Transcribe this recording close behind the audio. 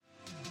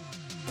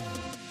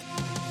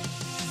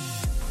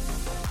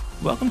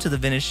Welcome to the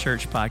Venice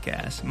Church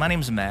podcast. My name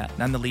is Matt,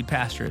 and I'm the lead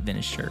pastor at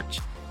Venice Church.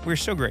 We're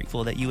so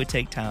grateful that you would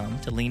take time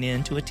to lean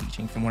into a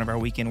teaching from one of our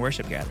weekend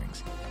worship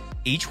gatherings.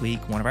 Each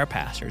week, one of our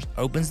pastors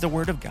opens the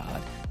Word of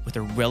God with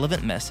a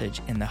relevant message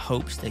in the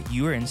hopes that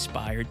you are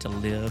inspired to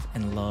live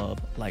and love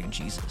like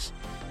Jesus.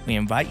 We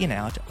invite you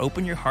now to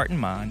open your heart and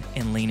mind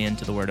and lean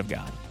into the Word of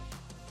God.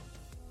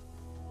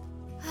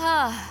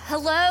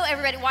 Hello,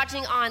 everybody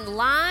watching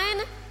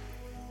online.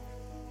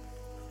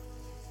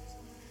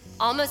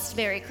 Almost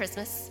Merry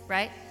Christmas,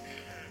 right?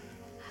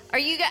 Are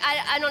you guys,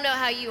 I don't know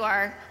how you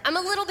are. I'm a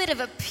little bit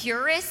of a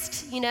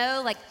purist,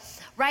 like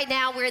right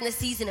now we're in the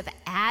season of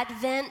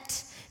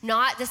Advent,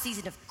 not the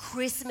season of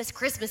Christmas.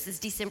 Christmas is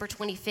December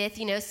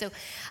 25th, so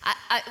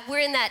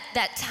we're in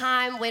that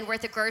time when we're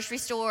at the grocery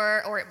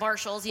store or at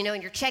Marshall's,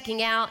 and you're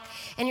checking out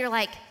and you're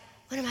like,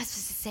 what am I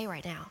supposed to say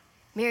right now?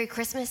 Merry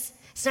Christmas?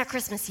 It's not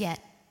Christmas yet.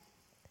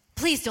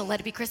 Please don't let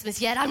it be Christmas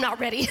yet. I'm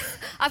not ready.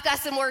 I've got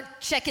some more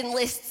check-in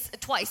lists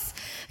twice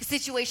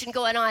situation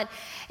going on.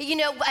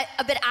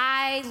 But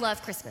I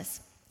love Christmas.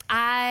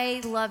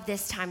 I love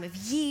this time of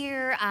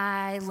year.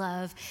 I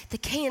love the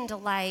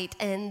candlelight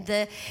and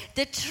the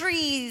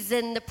trees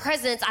and the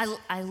presents.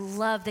 I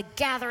love the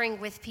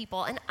gathering with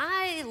people. And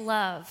I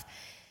love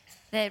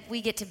that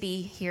we get to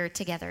be here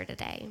together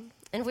today.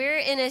 And we're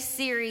in a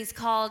series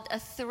called A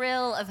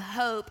Thrill of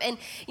Hope. And,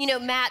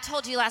 Matt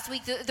told you last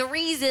week, the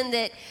reason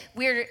that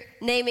we're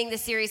naming the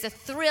series A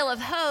Thrill of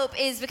Hope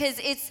is because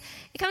it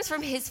comes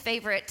from his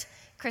favorite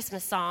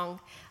Christmas song,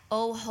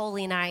 Oh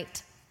Holy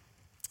Night.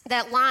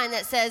 That line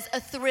that says,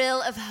 a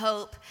thrill of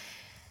hope,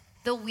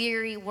 the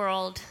weary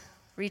world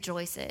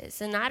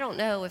rejoices. And I don't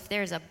know if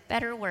there's a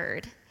better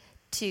word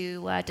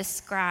to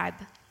describe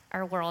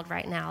our world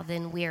right now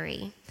than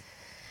weary.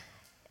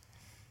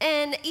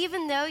 And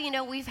even though,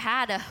 we've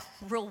had a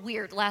real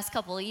weird last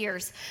couple of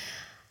years,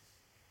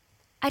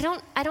 I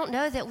don't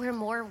know that we're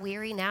more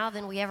weary now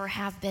than we ever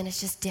have been.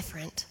 It's just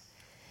different.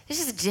 It's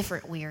just a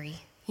different weary,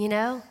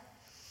 And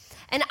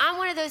I'm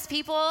one of those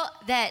people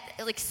that,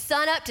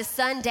 sun up to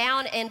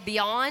sundown and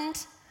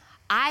beyond,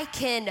 I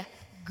can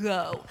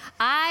go.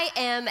 I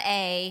am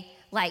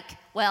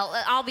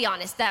I'll be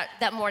honest,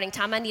 that morning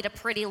time, I need a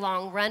pretty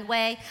long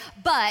runway.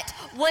 But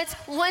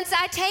once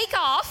I take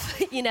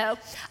off,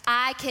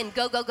 I can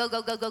go. But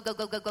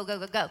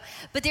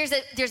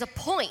there's a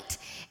point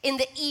in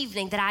the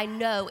evening that I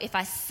know if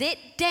I sit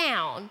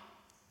down,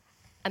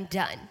 I'm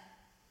done.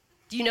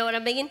 Do you know what I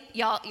mean?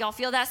 Y'all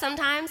feel that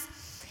sometimes?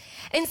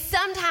 And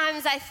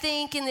sometimes I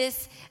think in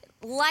this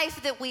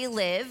life that we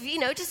live,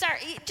 just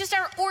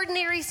our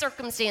ordinary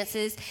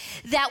circumstances,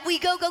 that we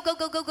go,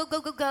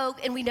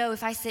 and we know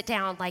if I sit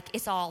down,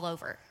 it's all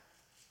over.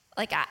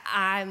 I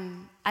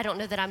don't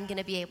know that I'm going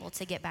to be able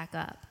to get back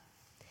up.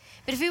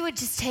 But if we would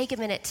just take a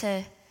minute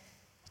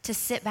to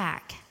sit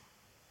back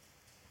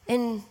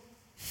and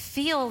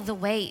feel the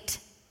weight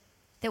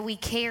that we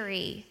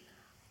carry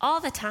all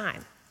the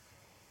time.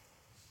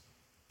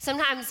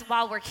 Sometimes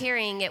while we're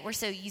carrying it, we're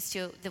so used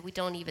to it that we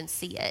don't even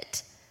see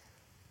it.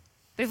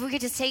 But if we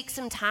could just take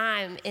some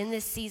time in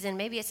this season,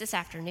 maybe it's this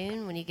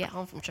afternoon when you get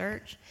home from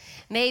church.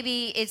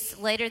 Maybe it's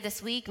later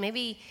this week.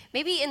 Maybe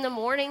in the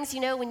mornings,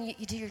 when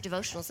you do your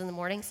devotionals in the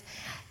mornings,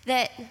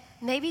 that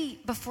maybe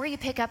before you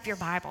pick up your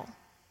Bible,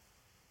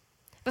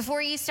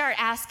 before you start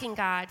asking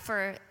God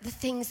for the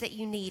things that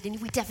you need,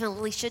 and we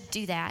definitely should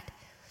do that,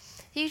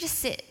 you just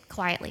sit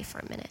quietly for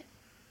a minute.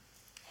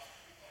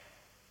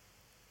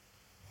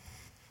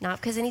 Not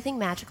because anything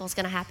magical is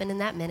going to happen in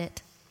that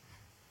minute,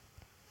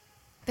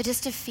 but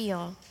just to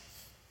feel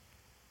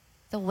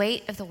the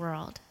weight of the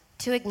world,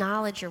 to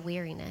acknowledge your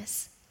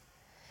weariness,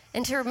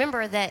 and to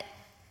remember that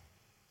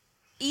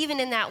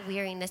even in that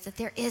weariness, that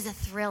there is a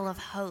thrill of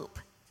hope,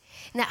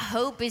 and that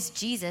hope is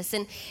Jesus.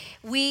 And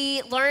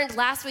we learned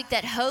last week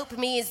that hope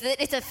means that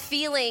it's a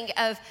feeling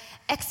of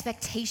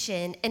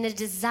expectation and a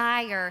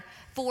desire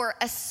for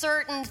a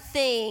certain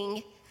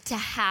thing to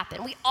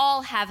happen. We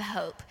all have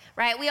hope,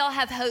 right? We all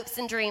have hopes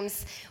and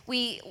dreams.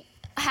 We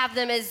have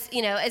them as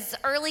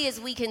early as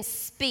we can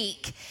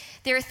speak.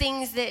 There are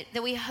things that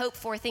we hope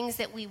for, things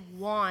that we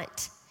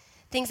want,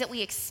 things that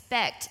we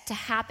expect to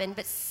happen.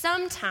 But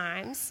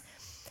sometimes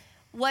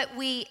what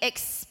we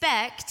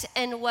expect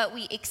and what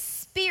we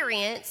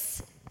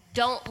experience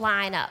don't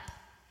line up.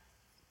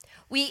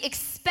 We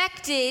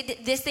expected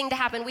this thing to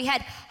happen. We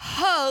had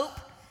hope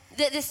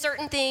that this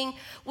certain thing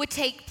would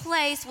take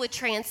place, would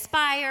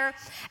transpire,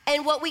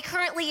 and what we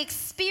currently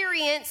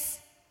experience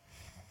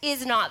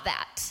is not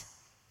that.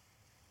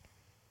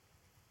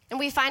 And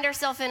we find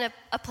ourselves in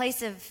a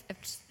place of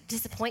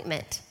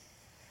disappointment.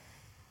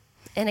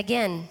 And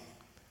again,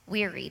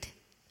 wearied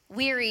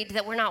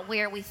that we're not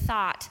where we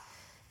thought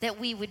that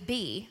we would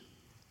be.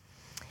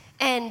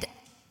 And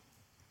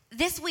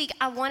this week,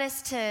 I want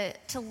us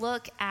to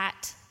look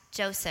at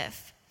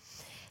Joseph.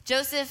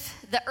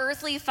 Joseph, the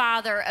earthly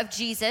father of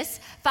Jesus,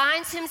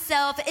 finds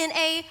himself in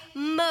a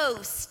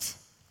most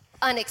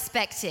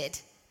unexpected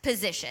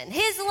position.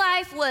 His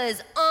life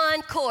was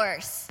on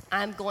course.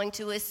 I'm going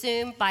to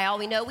assume, by all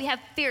we know, we have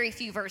very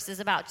few verses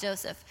about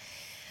Joseph.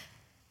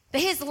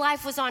 But his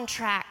life was on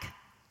track.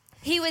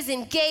 He was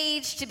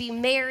engaged to be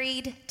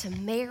married to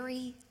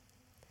Mary,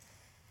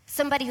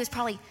 somebody who was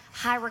probably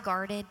high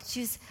regarded.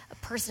 She was a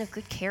person of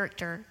good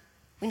character.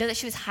 We know that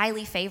she was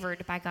highly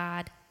favored by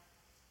God.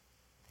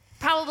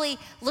 Probably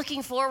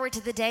looking forward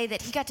to the day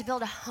that he got to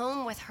build a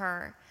home with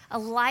her, a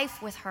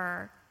life with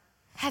her,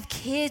 have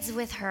kids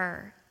with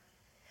her.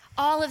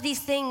 All of these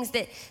things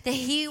that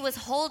he was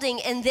holding,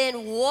 and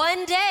then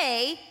one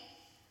day,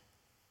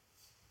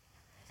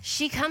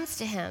 she comes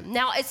to him.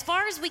 Now, as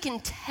far as we can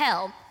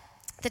tell,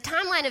 the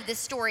timeline of this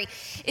story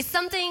is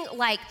something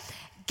like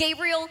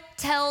Gabriel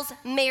tells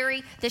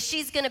Mary that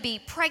she's going to be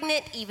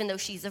pregnant even though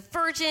she's a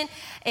virgin,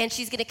 and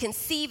she's going to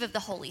conceive of the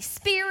Holy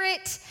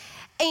Spirit.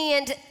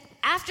 And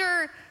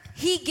after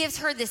he gives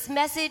her this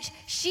message,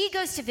 she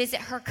goes to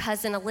visit her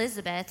cousin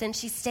Elizabeth, and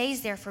she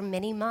stays there for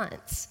many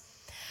months.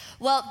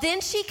 Well,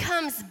 then she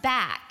comes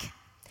back.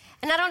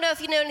 And I don't know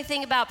if you know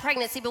anything about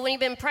pregnancy, but when you've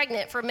been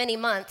pregnant for many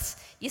months,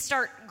 you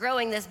start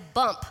growing this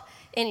bump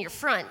in your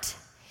front.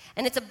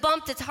 And it's a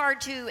bump that's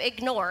hard to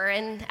ignore,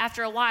 and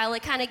after a while,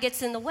 it kind of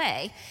gets in the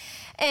way.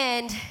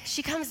 And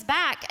she comes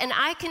back, and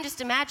I can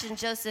just imagine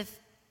Joseph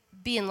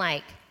being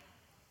like,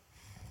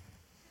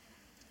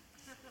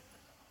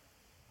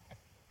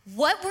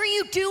 "What were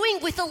you doing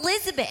with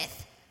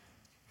Elizabeth?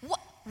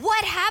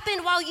 What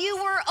happened while you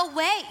were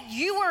away?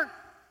 You were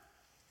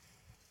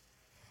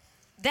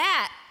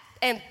that,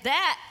 and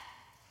that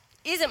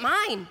isn't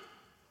mine.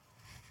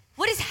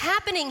 What is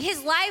happening?"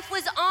 His life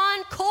was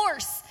on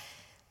course.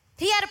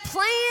 He had a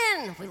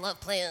plan. We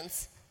love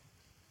plans.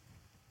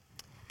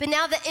 But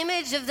now the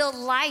image of the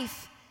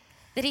life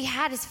that he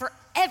had is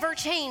forever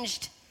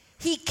changed.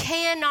 He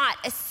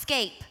cannot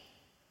escape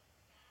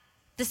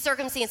the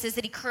circumstances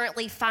that he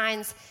currently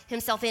finds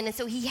himself in. And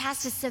so he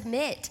has to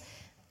submit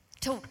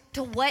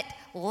to what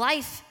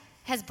life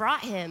has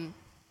brought him.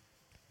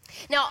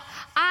 Now,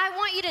 I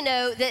want you to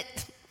know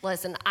that,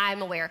 listen,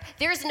 I'm aware,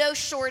 there's no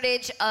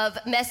shortage of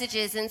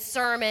messages and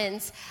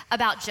sermons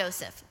about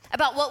Joseph,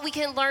 about what we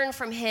can learn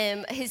from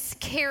him, his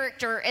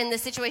character, and the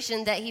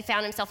situation that he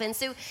found himself in.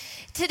 So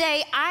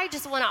today, I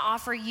just want to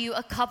offer you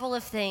a couple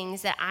of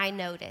things that I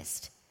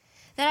noticed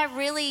that I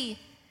really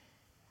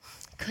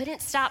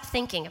couldn't stop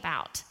thinking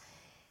about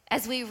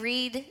as we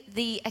read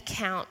the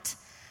account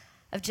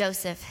of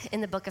Joseph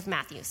in the book of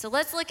Matthew. So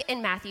let's look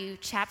in Matthew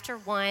chapter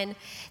 1.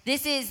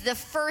 This is the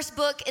first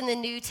book in the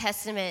New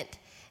Testament,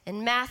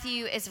 and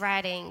Matthew is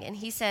writing, and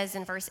he says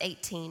in verse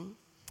 18,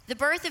 "The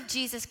birth of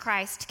Jesus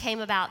Christ came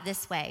about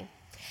this way.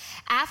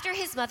 After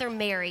his mother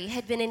Mary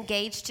had been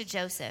engaged to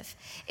Joseph,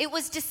 it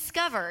was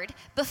discovered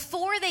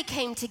before they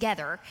came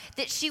together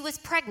that she was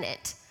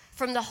pregnant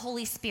from the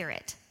Holy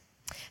Spirit.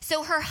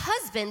 So her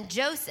husband,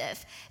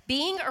 Joseph,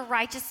 being a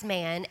righteous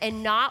man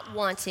and not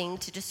wanting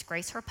to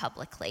disgrace her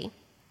publicly,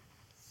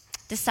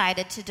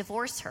 decided to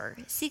divorce her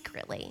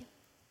secretly.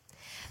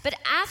 But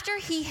after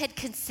he had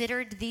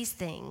considered these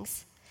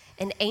things,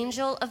 an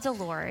angel of the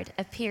Lord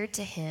appeared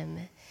to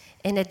him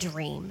in a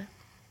dream."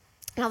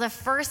 Now, the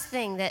first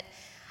thing that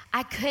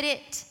I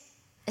couldn't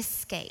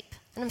escape,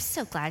 and I'm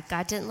so glad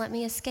God didn't let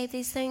me escape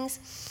these things,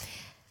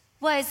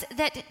 was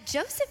that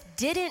Joseph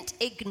didn't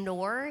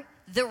ignore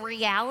the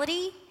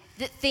reality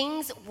that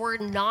things were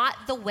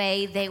not the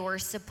way they were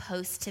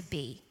supposed to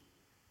be.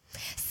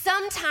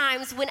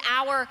 Sometimes when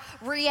our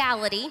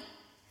reality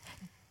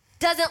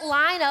doesn't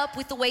line up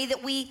with the way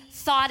that we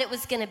thought it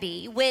was going to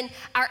be, when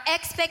our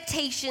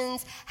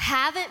expectations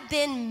haven't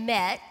been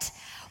met,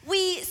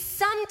 we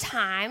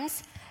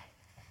sometimes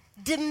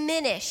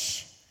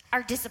diminish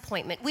our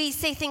disappointment. We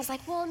say things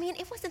like, "Well, I mean,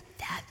 it wasn't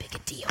that big a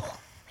deal.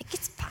 Like,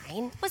 it's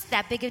fine. It wasn't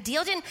that big a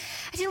deal.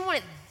 I didn't want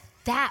it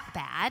that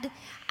bad.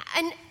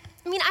 And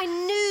I mean, I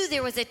knew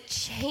there was a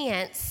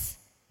chance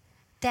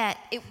that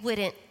it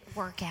wouldn't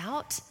work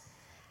out."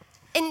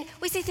 And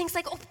we say things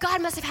like, "Oh,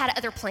 God must have had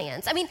other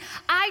plans. I mean,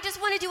 I just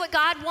want to do what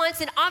God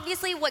wants, and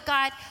obviously what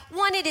God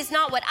wanted is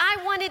not what I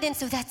wanted, and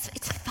so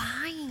it's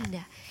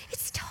fine.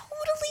 It's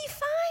totally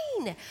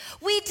fine."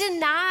 We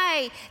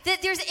deny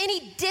that there's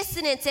any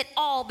dissonance at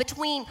all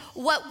between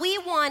what we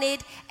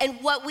wanted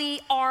and what we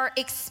are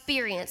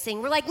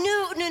experiencing. We're like,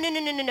 no,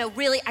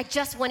 really, I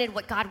just wanted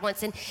what God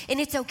wants, and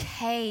it's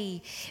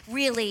okay,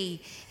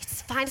 really,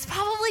 it's fine. It's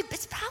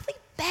probably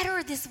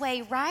better this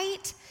way,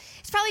 right?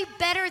 It's probably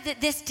better that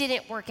this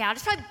didn't work out.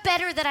 It's probably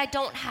better that I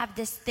don't have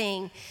this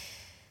thing.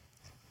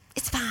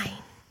 It's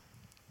fine.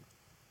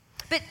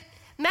 But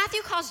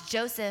Matthew calls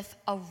Joseph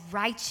a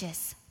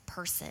righteous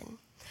person,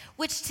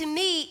 which to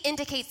me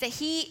indicates that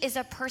he is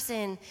a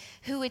person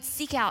who would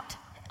seek out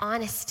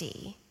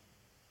honesty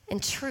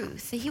and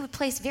truth, that he would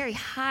place very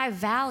high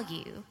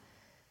value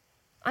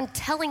on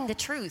telling the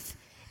truth,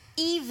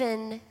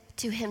 even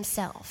to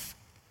himself.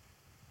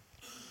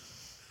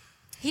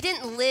 He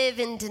didn't live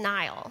in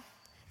denial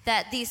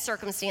that these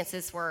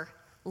circumstances were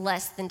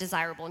less than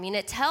desirable. I mean,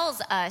 it tells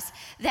us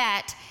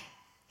that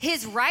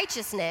his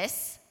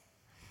righteousness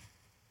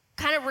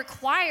kind of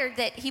required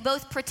that he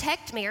both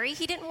protect Mary.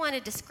 He didn't want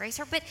to disgrace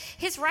her, but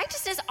his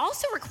righteousness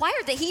also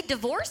required that he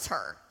divorce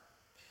her.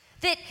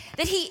 that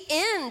he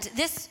end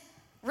this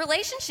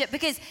relationship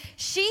because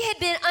she had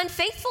been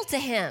unfaithful to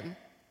him.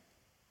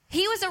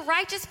 He was a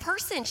righteous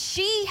person.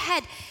 She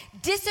had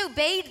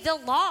disobeyed the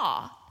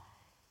law.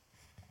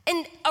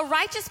 And a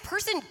righteous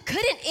person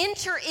couldn't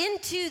enter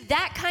into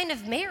that kind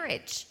of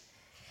marriage.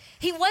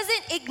 He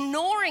wasn't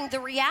ignoring the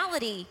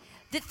reality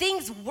that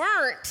things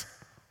weren't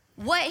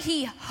what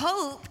he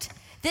hoped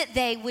that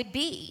they would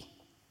be.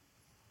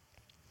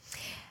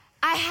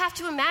 I have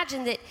to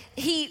imagine that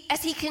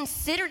as he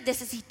considered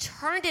this, as he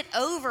turned it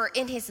over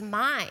in his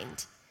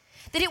mind,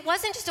 that it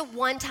wasn't just a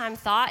one-time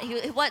thought.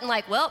 It wasn't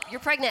like, well, you're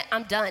pregnant,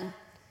 I'm done.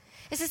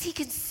 It says he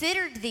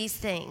considered these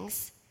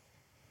things.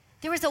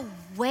 There was a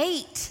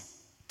weight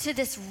to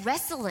this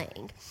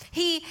wrestling.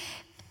 He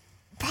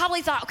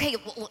probably thought, okay,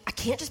 well, I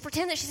can't just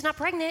pretend that she's not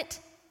pregnant.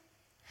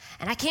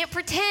 And I can't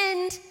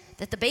pretend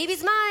that the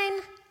baby's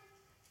mine,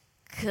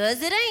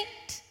 because it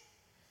ain't.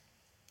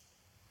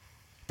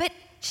 But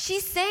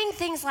she's saying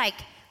things like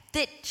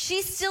that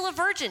she's still a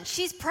virgin.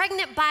 She's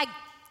pregnant by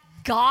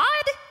God?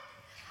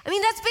 I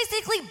mean, that's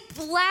basically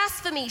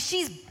blasphemy.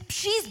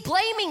 She's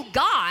blaming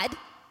God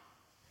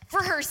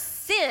for her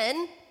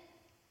sin.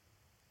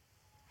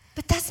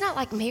 But that's not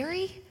like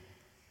Mary.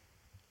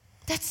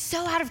 That's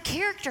so out of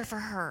character for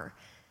her.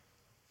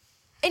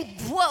 And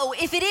whoa,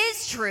 if it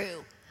is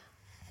true,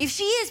 if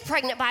she is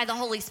pregnant by the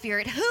Holy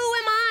Spirit, who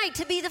am I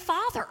to be the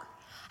father?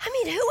 I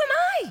mean, who am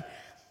I?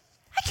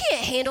 I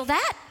can't handle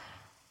that.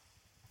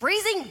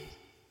 Raising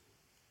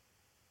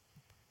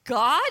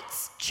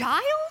God's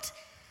child?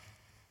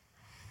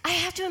 I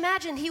have to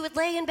imagine he would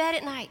lay in bed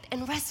at night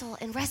and wrestle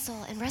and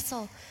wrestle and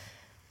wrestle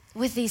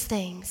with these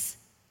things.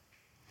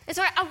 And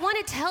so I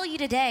want to tell you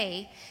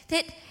today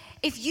that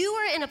if you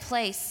are in a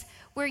place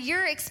where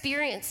you're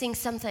experiencing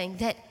something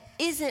that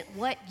isn't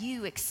what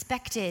you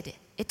expected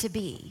it to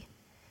be,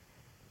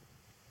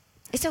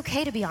 it's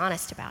okay to be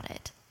honest about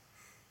it.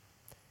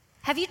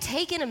 Have you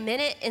taken a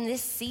minute in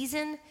this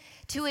season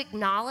to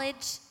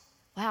acknowledge,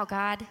 wow,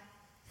 God,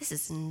 this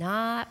is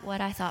not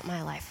what I thought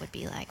my life would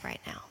be like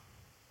right now?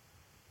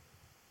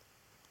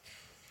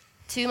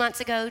 2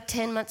 months ago,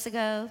 10 months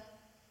ago,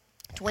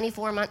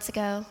 24 months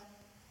ago,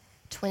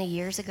 20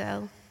 years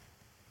ago,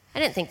 I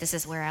didn't think this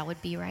is where I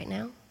would be right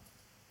now.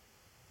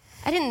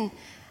 I didn't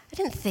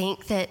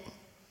think that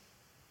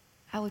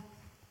I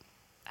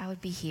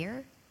would be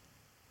here.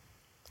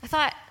 I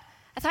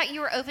thought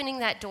you were opening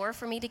that door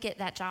for me to get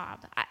that job.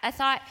 I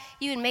thought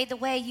you had made the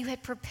way. You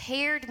had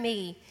prepared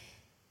me.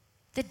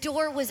 The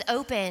door was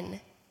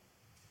open.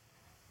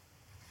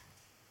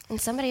 And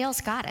somebody else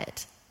got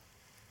it.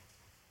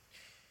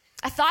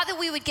 I thought that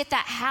we would get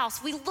that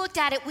house. We looked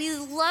at it. We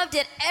loved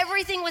it.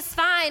 Everything was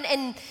fine.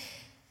 And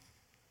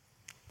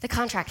the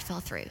contract fell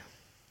through.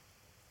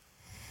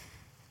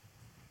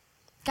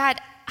 God,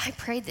 I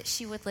prayed that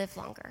she would live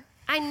longer.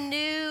 I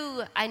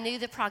knew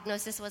the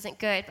prognosis wasn't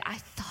good, but I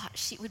thought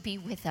she would be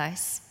with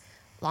us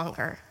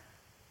longer.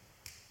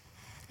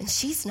 And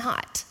she's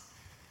not.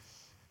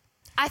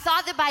 I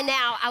thought that by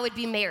now I would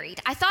be married.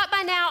 I thought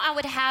by now I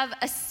would have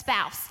a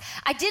spouse.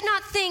 I did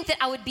not think that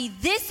I would be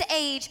this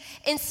age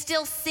and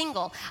still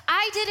single.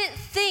 I didn't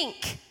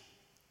think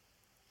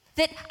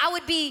that I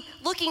would be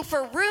looking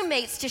for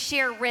roommates to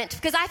share rent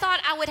because I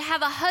thought I would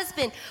have a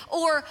husband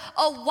or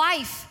a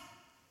wife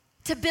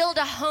to build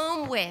a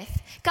home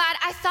with. God,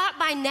 I thought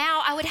by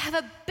now I would have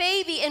a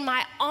baby in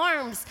my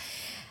arms,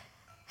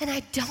 and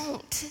I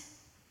don't.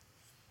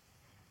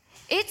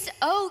 It's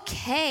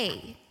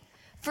okay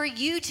for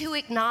you to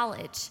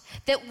acknowledge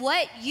that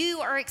what you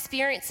are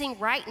experiencing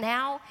right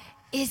now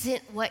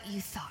isn't what you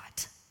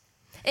thought.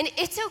 And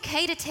it's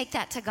okay to take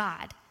that to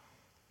God.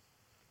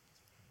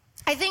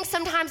 I think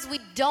sometimes we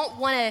don't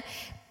want to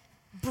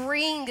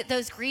bring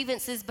those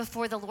grievances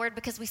before the Lord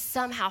because we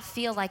somehow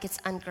feel like it's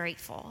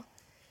ungrateful.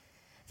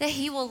 That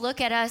he will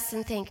look at us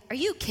and think, are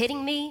you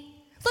kidding me?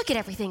 Look at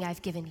everything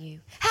I've given you.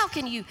 How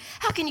can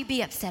you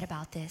be upset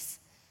about this?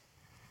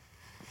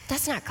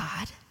 That's not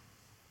God.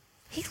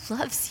 He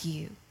loves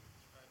you.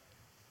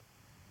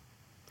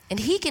 And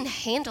he can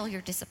handle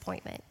your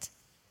disappointment.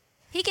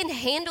 He can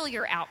handle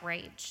your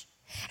outrage.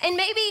 And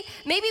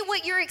maybe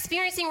what you're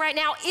experiencing right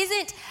now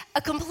isn't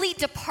a complete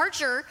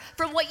departure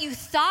from what you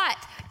thought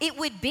it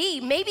would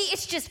be. Maybe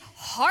it's just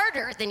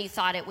harder than you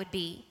thought it would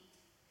be.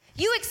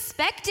 You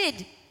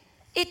expected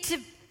it to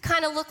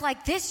kind of look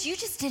like this. You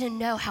just didn't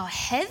know how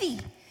heavy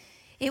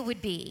it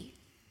would be.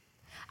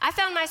 I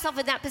found myself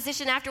in that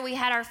position after we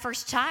had our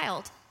first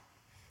child.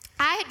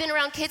 I had been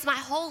around kids my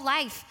whole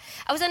life.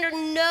 I was under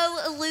no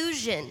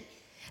illusion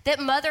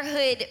that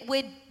motherhood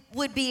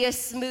would be a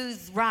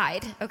smooth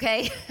ride,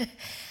 okay?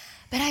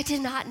 But I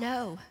did not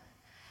know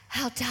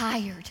how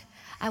tired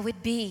I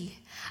would be.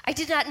 I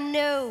did not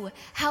know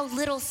how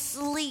little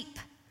sleep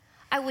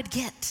I would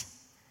get.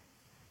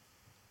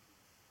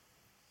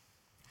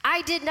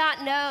 I did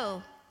not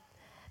know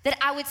that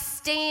I would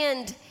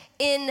stand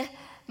in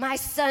my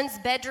son's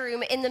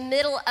bedroom in the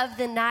middle of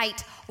the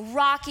night,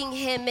 rocking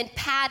him and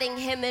patting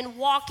him and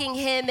walking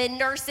him and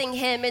nursing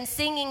him and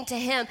singing to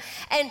him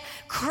and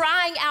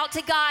crying out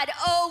to God,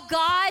 oh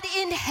God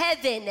in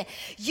heaven,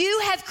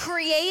 you have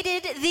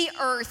created the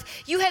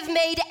earth. You have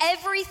made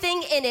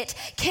everything in it.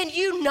 Can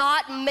you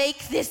not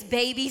make this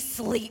baby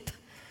sleep?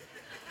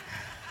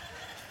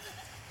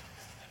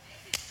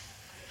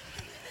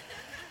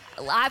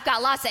 I've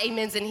got lots of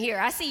amens in here.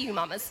 I see you,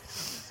 mamas.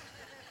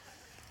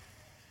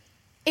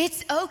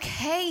 It's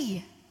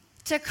okay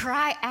to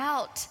cry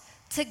out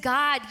to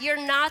God.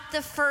 You're not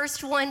the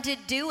first one to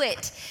do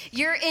it.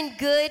 You're in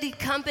good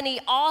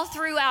company all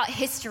throughout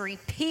history.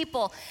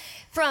 People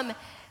from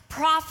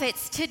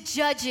prophets to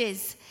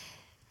judges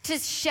to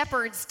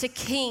shepherds to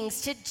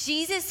kings to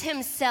Jesus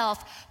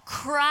himself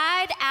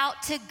cried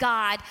out to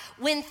God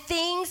when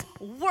things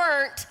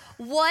weren't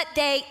what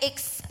they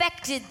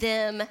expected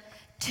them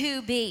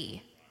to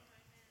be.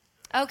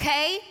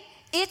 Okay?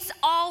 It's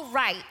all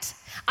right.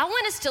 I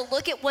want us to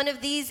look at one of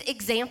these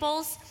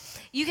examples.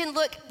 You can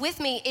look with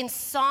me in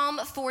Psalm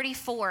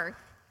 44.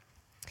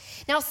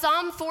 Now,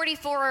 Psalm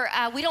 44,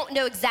 we don't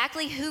know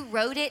exactly who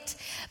wrote it,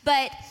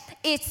 but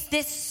it's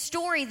this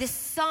story, this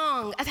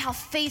song of how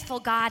faithful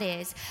God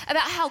is,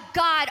 about how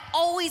God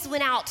always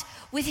went out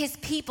with his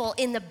people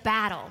in the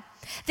battle.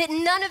 That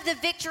none of the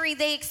victory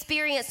they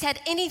experienced had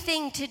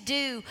anything to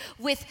do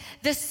with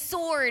the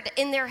sword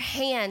in their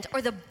hand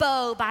or the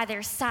bow by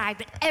their side,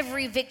 but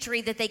every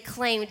victory that they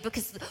claimed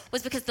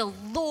was because the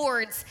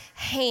Lord's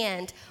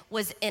hand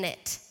was in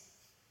it.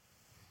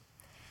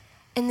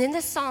 And then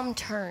the psalm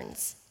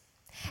turns,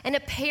 and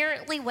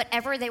apparently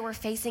whatever they were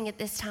facing at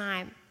this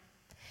time,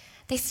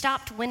 they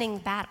stopped winning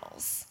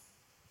battles.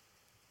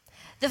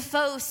 The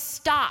foe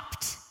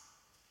stopped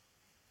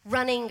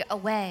running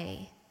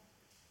away.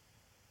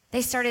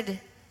 They started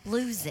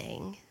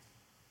losing,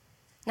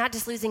 not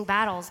just losing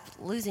battles,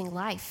 but losing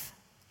life.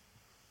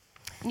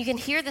 And you can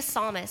hear the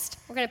psalmist.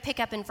 We're going to pick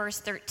up in verse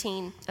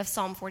 13 of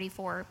Psalm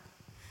 44.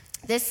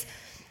 This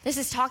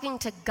is talking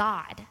to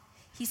God.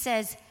 He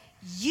says,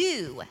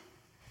 you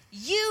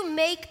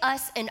make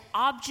us an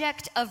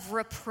object of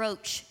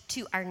reproach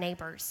to our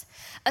neighbors,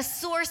 a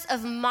source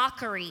of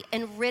mockery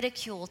and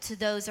ridicule to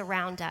those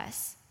around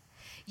us.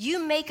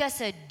 You make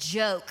us a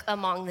joke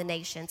among the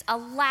nations, a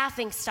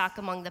laughingstock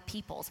among the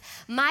peoples.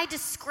 My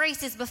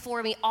disgrace is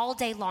before me all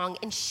day long,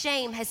 and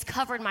shame has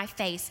covered my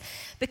face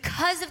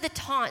because of the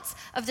taunts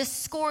of the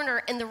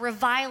scorner and the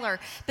reviler,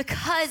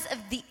 because of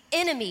the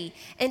enemy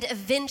and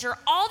avenger.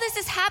 All this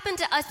has happened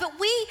to us, but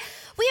we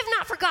have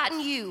not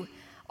forgotten you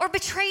or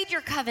betrayed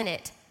your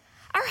covenant.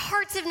 Our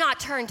hearts have not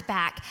turned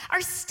back.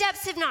 Our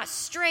steps have not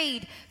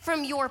strayed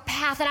from your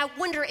path. And I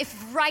wonder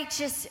if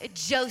righteous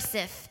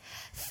Joseph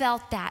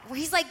felt that, where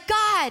he's like,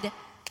 God,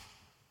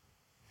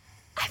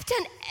 I've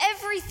done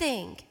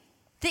everything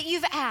that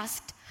you've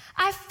asked.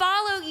 I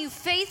follow you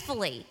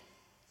faithfully.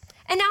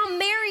 And now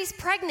Mary's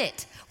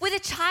pregnant with a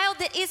child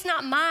that is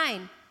not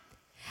mine.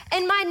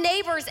 And my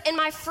neighbors and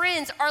my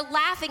friends are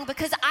laughing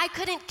because I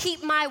couldn't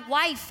keep my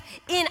wife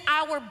in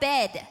our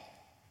bed.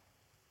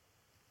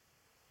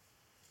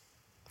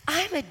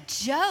 I'm a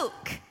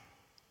joke.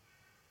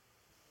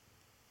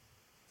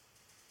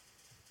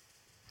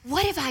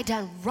 What have I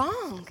done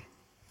wrong?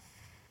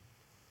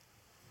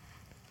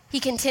 He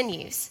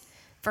continues,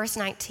 verse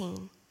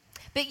 19.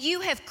 But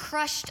you have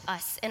crushed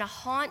us in a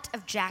haunt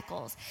of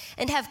jackals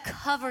and have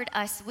covered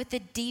us with the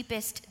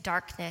deepest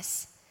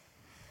darkness.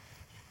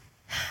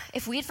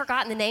 If we had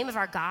forgotten the name of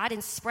our God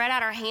and spread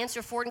out our hands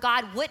before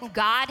God, wouldn't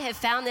God have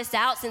found this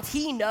out, since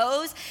he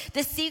knows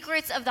the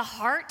secrets of the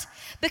heart?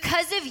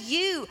 Because of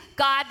you,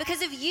 God,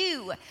 because of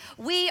you,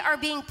 we are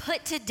being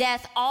put to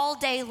death all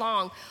day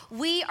long.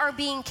 We are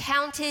being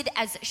counted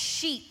as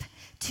sheep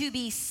to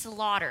be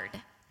slaughtered.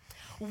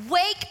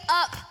 Wake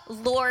up,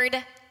 Lord.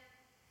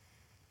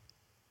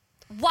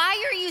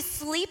 Why are you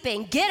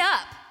sleeping? Get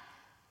up.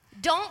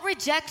 Don't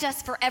reject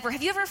us forever.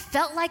 Have you ever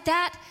felt like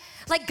that?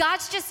 Like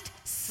God's just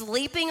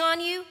sleeping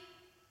on you?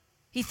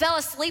 He fell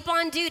asleep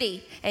on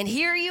duty, and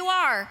here you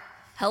are.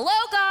 Hello,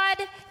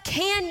 God.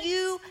 Can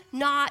you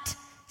not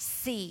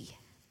see?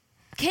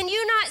 Can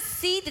you not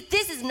see that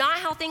this is not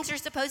how things are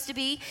supposed to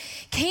be?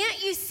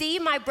 Can't you see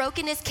my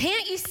brokenness?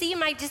 Can't you see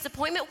my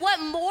disappointment? What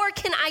more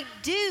can I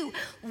do?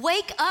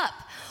 Wake up.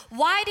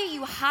 Why do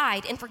you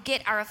hide and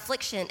forget our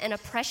affliction and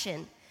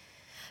oppression?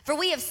 For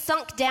we have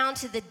sunk down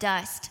to the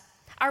dust.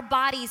 Our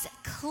bodies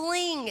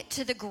cling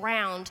to the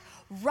ground.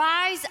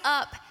 Rise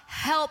up,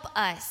 help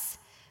us,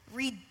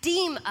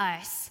 redeem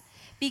us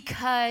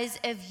because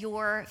of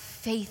your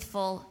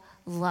faithful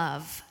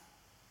love.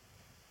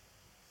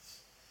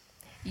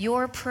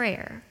 Your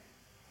prayer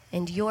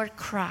and your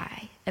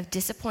cry of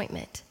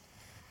disappointment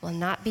will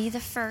not be the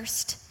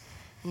first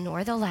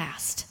nor the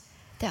last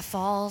that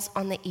falls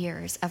on the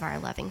ears of our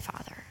loving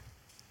Father.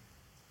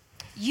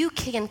 You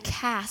can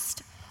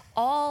cast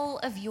all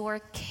of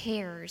your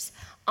cares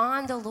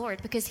on the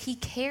Lord because he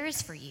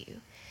cares for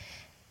you.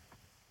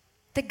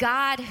 The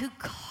God who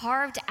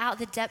carved out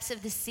the depths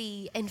of the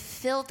sea and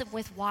filled them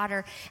with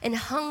water and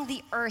hung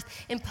the earth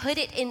and put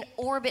it in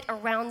orbit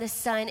around the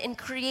sun and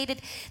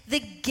created the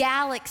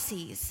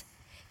galaxies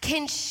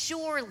can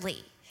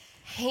surely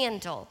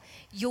handle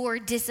your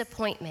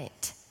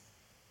disappointment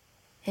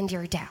and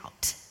your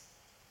doubt.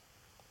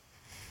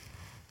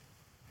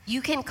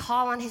 You can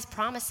call on his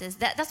promises.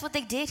 That's what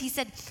they did. He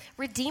said,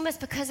 redeem us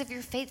because of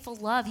your faithful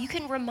love. You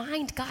can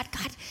remind God,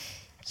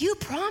 you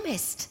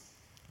promised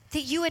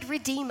that you would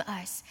redeem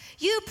us.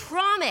 You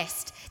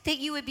promised that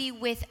you would be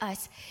with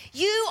us.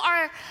 You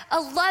are a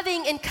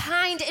loving and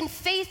kind and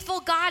faithful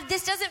God.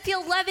 This doesn't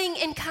feel loving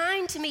and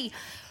kind to me.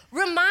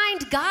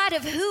 Remind God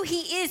of who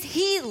he is.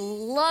 He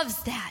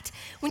loves that.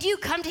 When you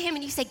come to him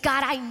and you say,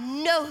 God, I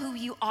know who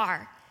you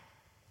are.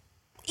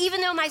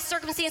 Even though my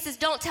circumstances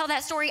don't tell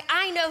that story,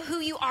 I know who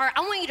you are.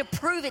 I want you to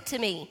prove it to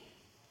me.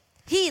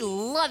 He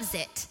loves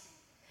it.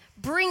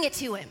 Bring it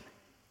to him.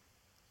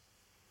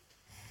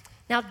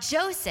 Now,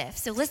 Joseph,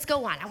 so let's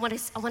go on. I want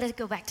to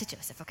go back to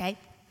Joseph, okay?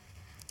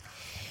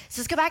 So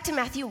let's go back to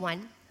Matthew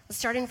 1. Let's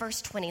start in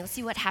verse 20. Let's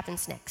see what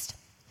happens next.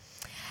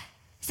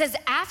 It says,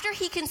 after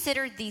he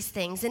considered these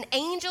things, an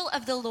angel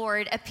of the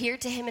Lord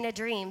appeared to him in a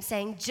dream,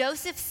 saying,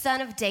 Joseph, son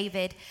of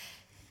David,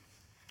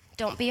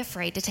 don't be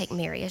afraid to take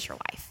Mary as your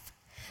wife,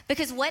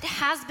 because what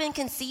has been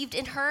conceived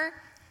in her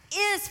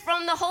is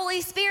from the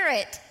Holy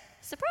Spirit.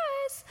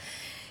 Surprise!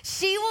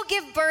 She will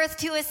give birth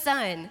to a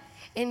son,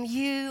 and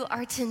you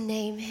are to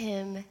name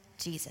him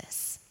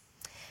Jesus,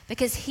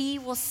 because he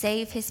will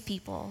save his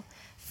people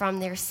from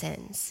their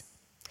sins.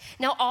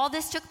 Now, all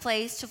this took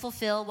place to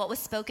fulfill what was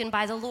spoken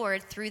by the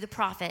Lord through the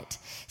prophet.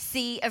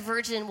 See, a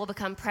virgin will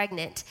become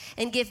pregnant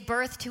and give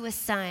birth to a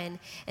son,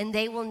 and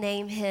they will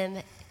name him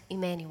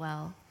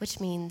Emmanuel, which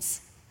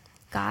means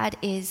God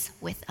is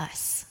with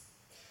us.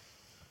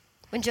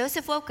 When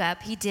Joseph woke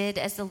up, he did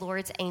as the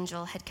Lord's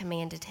angel had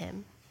commanded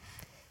him.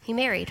 He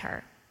married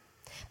her,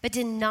 but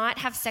did not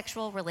have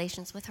sexual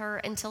relations with her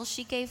until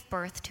she gave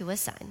birth to a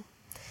son,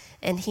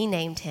 and he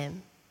named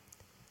him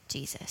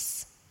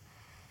Jesus.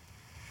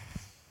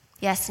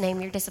 Yes, name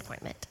your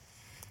disappointment.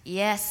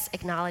 Yes,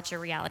 acknowledge your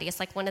reality.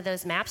 It's like one of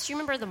those maps. Do you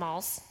remember the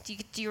malls? Do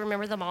you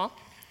remember the mall?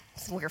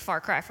 We're a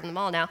far cry from the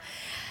mall now.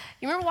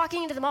 You remember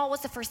walking into the mall?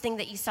 What's the first thing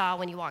that you saw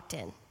when you walked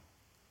in? You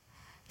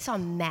saw a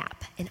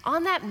map, and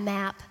on that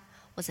map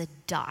was a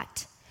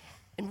dot.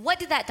 And what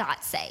did that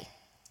dot say?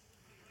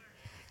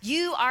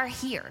 You are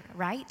here,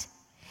 right?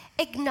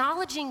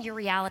 Acknowledging your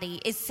reality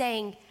is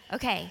saying,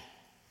 okay,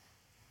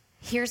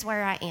 here's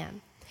where I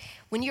am.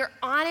 When you're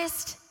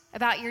honest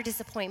about your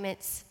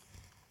disappointments,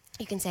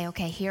 you can say,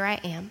 okay, here I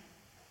am.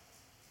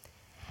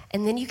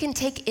 And then you can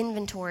take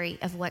inventory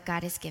of what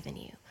God has given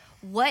you.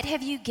 What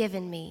have you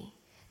given me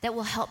that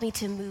will help me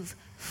to move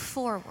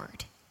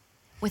forward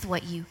with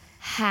what you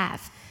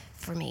have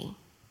for me?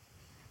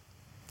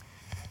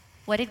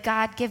 What did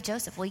God give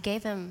Joseph? Well, he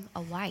gave him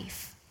a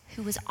wife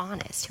who was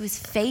honest, who was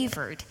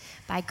favored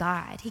by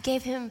God. He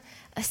gave him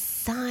a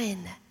son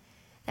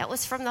that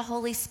was from the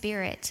Holy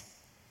Spirit.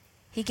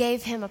 He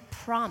gave him a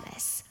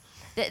promise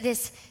that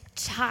this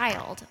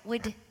child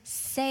would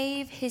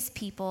save his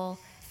people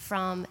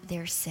from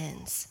their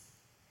sins.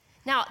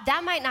 Now,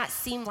 that might not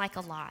seem like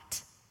a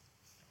lot,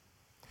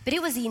 but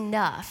it was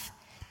enough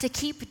to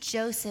keep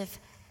Joseph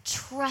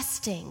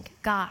trusting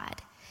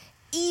God,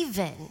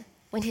 even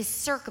when his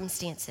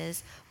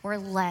circumstances were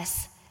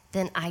less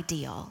than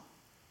ideal.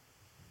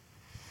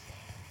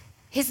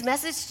 His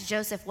message to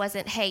Joseph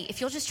wasn't, hey,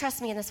 if you'll just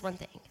trust me in this one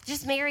thing,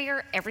 just marry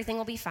her, everything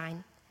will be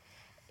fine.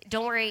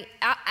 Don't worry.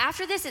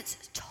 After this,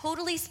 it's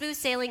totally smooth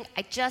sailing.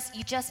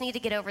 You just need to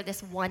get over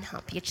this one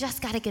hump. You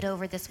just got to get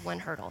over this one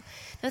hurdle.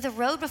 No, the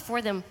road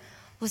before them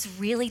was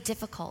really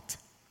difficult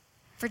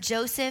for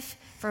Joseph,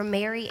 for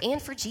Mary,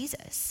 and for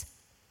Jesus.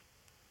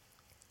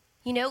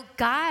 You know,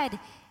 God,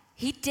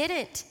 he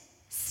didn't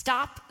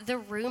stop the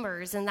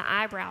rumors and the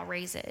eyebrow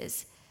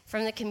raises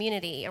from the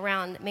community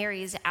around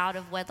Mary's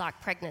out-of-wedlock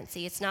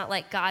pregnancy. It's not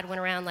like God went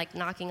around like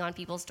knocking on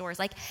people's doors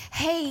like,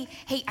 hey,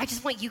 I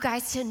just want you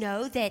guys to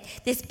know that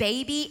this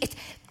baby,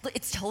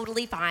 it's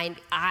totally fine.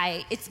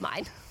 It's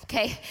mine,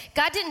 okay?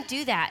 God didn't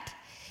do that.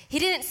 He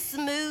didn't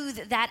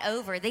smooth that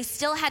over. They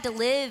still had to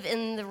live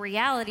in the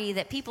reality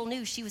that people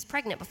knew she was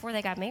pregnant before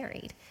they got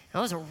married.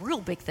 That was a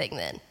real big thing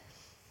then.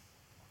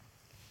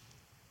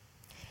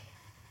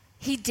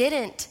 He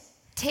didn't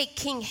take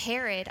King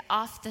Herod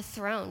off the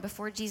throne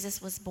before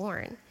Jesus was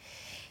born.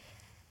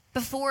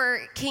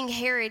 Before King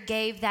Herod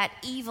gave that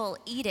evil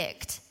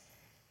edict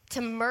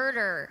to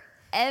murder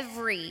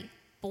every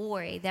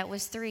boy that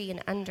was 3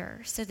 and under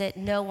so that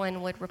no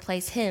one would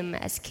replace him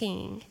as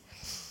king.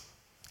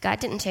 God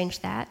didn't change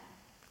that.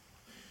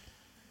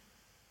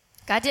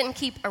 God didn't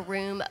keep a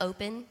room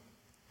open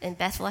in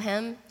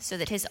Bethlehem so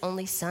that his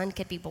only son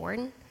could be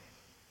born.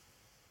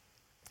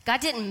 God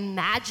didn't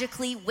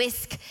magically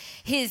whisk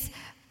his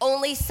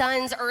only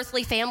son's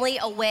earthly family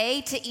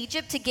away to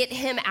Egypt to get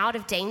him out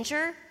of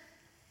danger.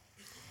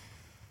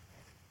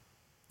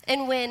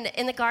 And when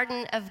in the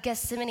Garden of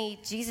Gethsemane,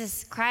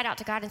 Jesus cried out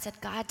to God and said,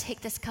 God,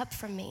 take this cup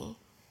from me.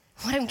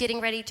 what I'm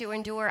getting ready to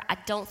endure, I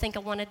don't think I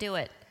want to do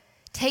it.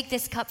 Take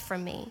this cup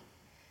from me.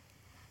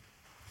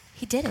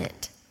 He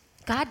didn't.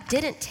 God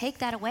didn't take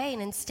that away,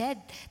 and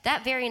instead,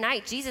 that very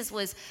night, Jesus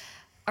was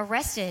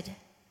arrested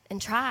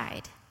and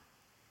tried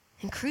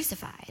and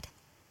crucified.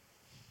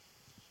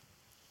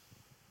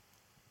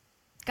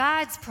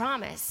 God's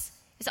promise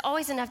is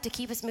always enough to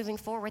keep us moving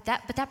forward.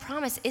 But that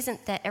promise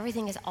isn't that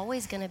everything is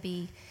always going to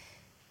be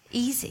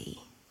easy.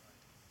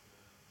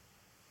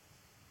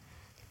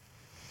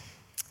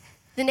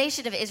 The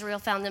nation of Israel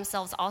found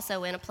themselves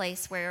also in a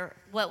place where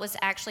what was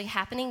actually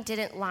happening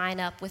didn't line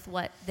up with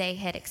what they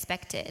had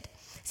expected.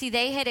 See,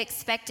 they had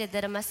expected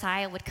that a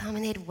Messiah would come,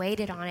 and they'd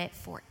waited on it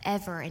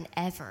forever and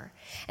ever.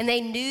 And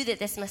they knew that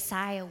this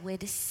Messiah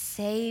would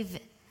save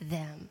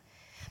them.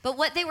 But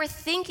what they were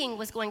thinking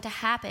was going to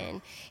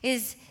happen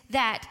is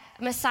that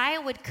Messiah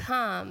would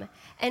come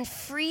and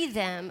free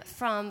them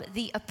from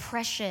the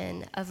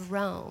oppression of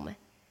Rome.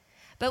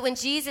 But when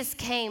Jesus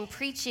came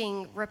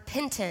preaching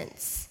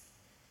repentance,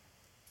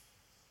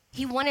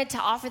 he wanted to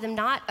offer them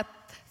not a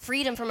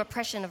freedom from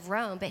oppression of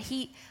Rome, but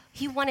he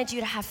wanted you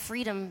to have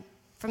freedom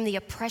from the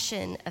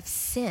oppression of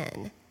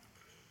sin.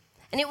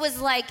 And it was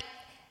like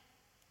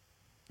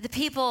the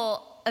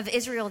people of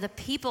Israel, the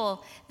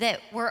people that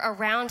were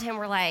around him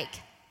were like,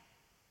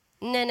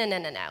 no.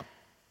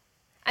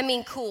 I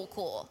mean,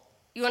 cool.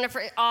 You want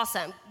to,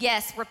 awesome.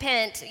 Yes,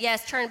 repent.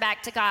 Yes, turn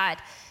back to God.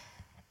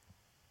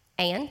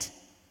 And?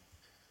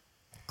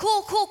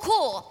 Cool.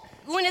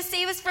 You want to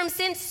save us from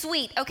sin?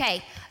 Sweet.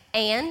 Okay.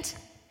 And?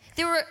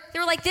 They were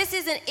like, this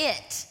isn't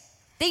it.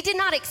 They did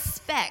not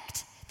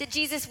expect that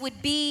Jesus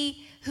would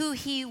be who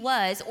he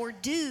was or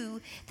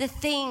do the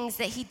things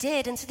that he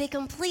did. And so they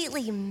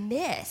completely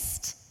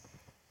missed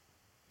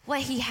what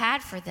he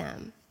had for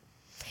them.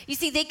 You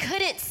see, they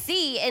couldn't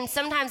see, and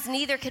sometimes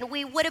neither can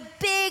we, what a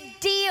big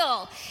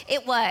deal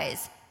it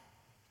was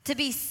to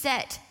be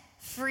set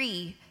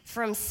free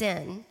from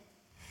sin.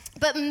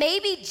 But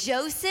maybe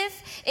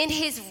Joseph, in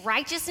his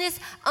righteousness,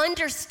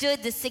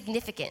 understood the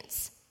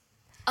significance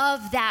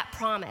of that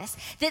promise,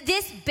 that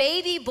this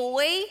baby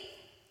boy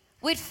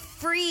would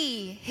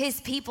free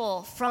his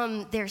people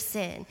from their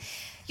sin.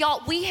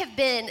 Y'all, we have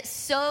been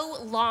so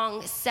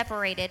long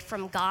separated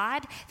from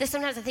God that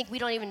sometimes I think we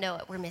don't even know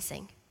it. We're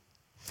missing.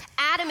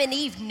 Adam and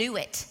Eve knew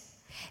it.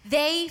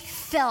 They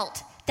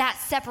felt that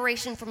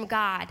separation from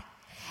God,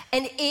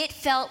 and it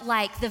felt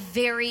like the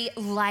very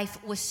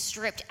life was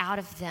stripped out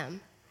of them.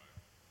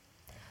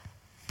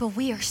 But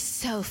we are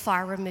so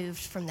far removed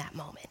from that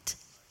moment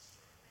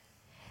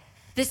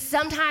that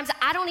sometimes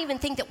I don't even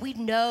think that we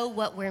know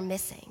what we're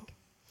missing.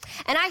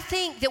 And I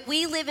think that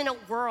we live in a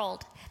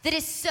world that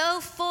is so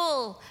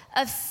full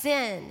of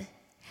sin,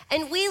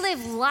 and we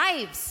live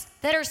lives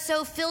that are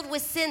so filled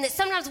with sin that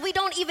sometimes we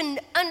don't even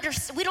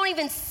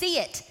see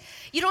it.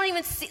 You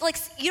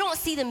don't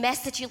see the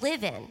mess that you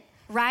live in,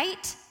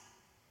 right?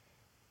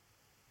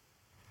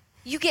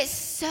 You get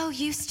so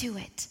used to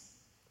it.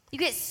 You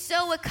get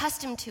so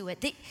accustomed to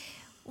it.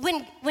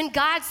 When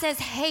God says,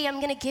 hey, I'm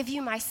going to give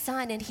you my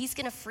son and he's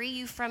going to free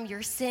you from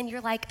your sin,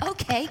 you're like,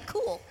 okay,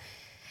 cool.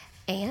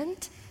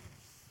 And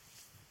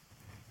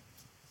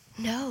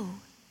no,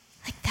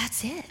 like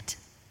that's it.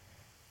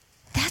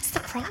 That's the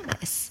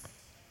promise.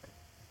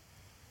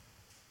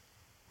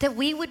 That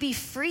we would be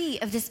free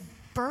of this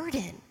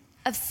burden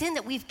of sin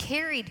that we've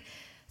carried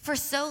for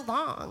so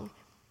long.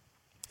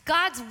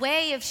 God's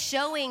way of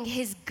showing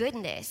his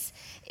goodness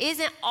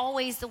isn't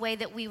always the way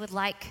that we would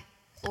like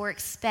or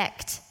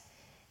expect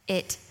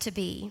it to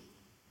be.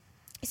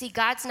 You see,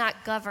 God's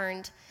not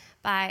governed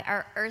by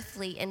our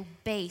earthly and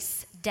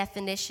base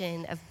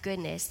definition of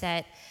goodness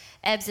that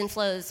ebbs and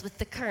flows with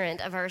the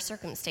current of our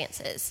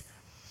circumstances.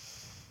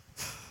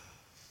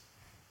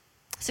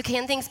 So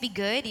can things be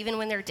good even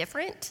when they're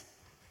different?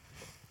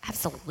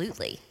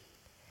 Absolutely.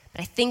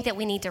 But I think that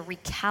we need to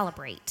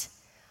recalibrate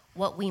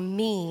what we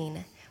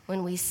mean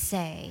when we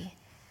say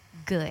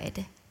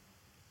good.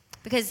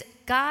 Because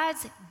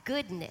God's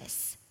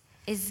goodness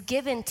is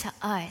given to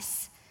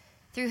us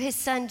through his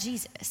son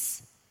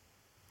Jesus.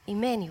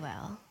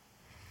 Emmanuel,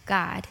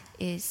 God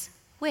is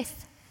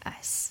with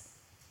us.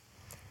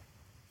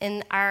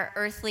 In our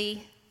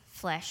earthly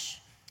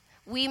flesh,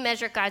 we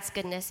measure God's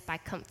goodness by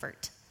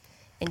comfort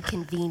and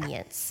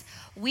convenience.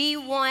 We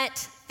want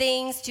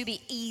things to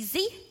be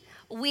easy.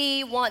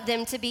 We want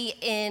them to be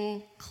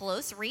in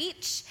close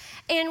reach,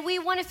 and we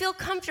want to feel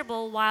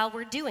comfortable while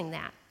we're doing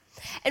that.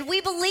 And we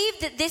believe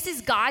that this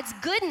is God's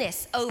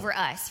goodness over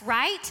us,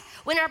 right?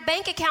 When our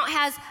bank account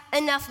has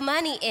enough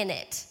money in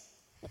it,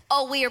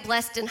 oh, we are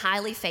blessed and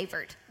highly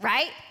favored,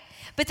 right?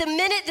 But the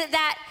minute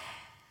that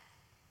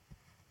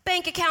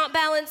bank account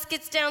balance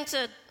gets down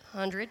to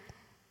 100,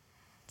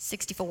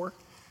 64,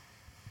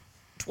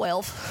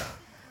 12,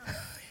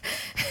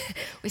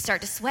 we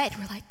start to sweat.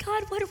 We're like,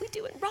 God, what are we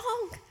doing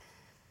wrong?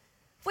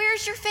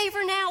 Where's your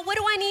favor now? What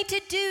do I need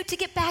to do to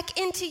get back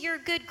into your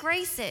good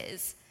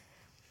graces?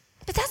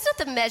 But that's not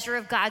the measure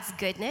of God's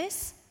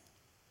goodness.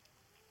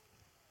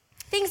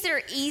 Things that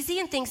are easy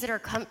and things that are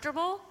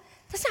comfortable,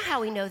 that's not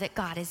how we know that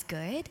God is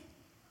good.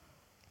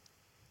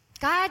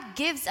 God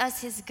gives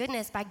us his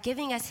goodness by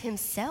giving us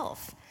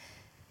himself.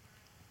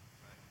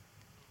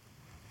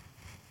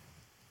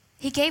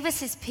 He gave us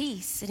his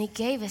peace, and he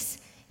gave us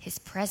his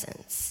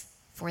presence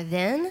for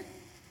then,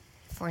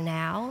 for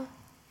now,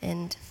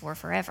 and for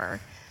forever.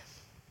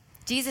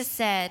 Jesus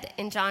said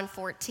in John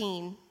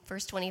 14,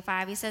 verse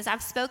 25, he says,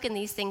 I've spoken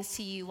these things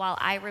to you while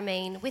I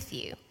remain with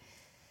you.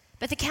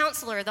 But the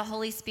counselor, the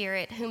Holy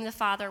Spirit, whom the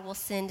Father will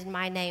send in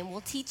my name,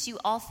 will teach you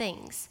all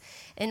things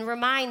and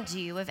remind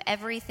you of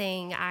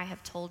everything I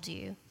have told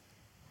you.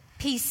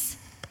 Peace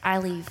I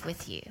leave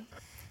with you.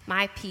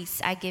 My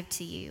peace I give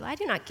to you. I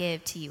do not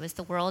give to you as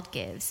the world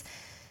gives.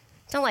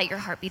 Don't let your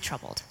heart be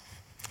troubled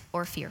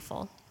or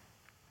fearful.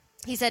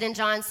 He said in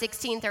John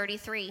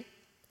 16:33,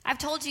 I've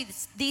told you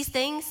these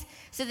things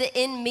so that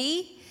in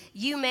me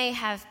you may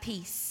have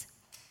peace.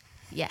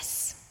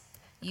 Yes,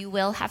 you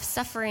will have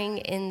suffering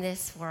in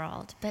this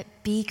world, but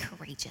be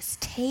courageous.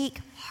 Take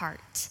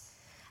heart.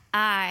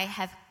 I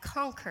have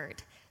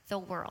conquered the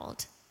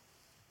world.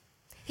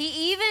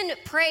 He even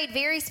prayed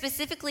very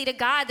specifically to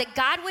God that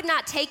God would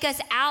not take us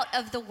out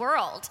of the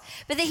world,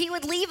 but that he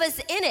would leave us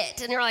in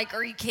it. And they're like,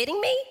 are you kidding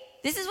me?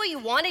 This is what you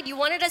wanted? You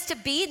wanted us to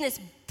be in this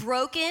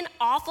broken,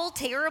 awful,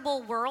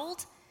 terrible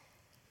world?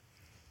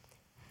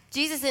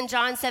 Jesus in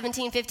John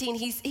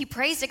 17:15, he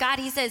prays to God.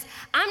 He says,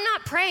 I'm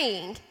not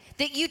praying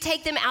that you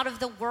take them out of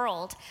the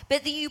world,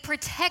 but that you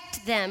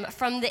protect them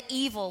from the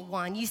evil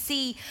one. You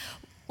see,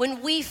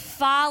 when we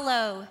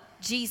follow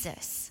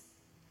Jesus,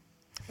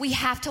 we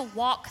have to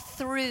walk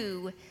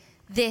through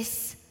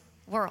this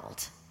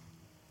world.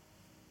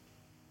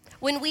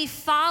 When we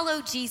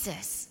follow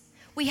Jesus,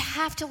 we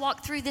have to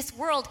walk through this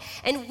world,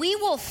 and we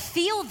will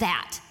feel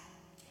that.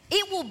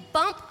 It will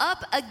bump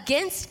up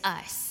against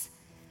us.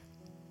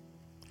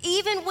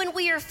 Even when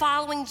we are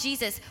following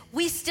Jesus,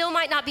 we still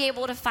might not be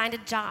able to find a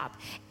job.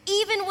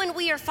 Even when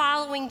we are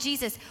following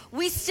Jesus,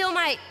 we still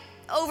might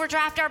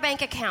overdraft our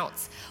bank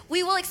accounts.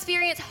 We will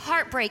experience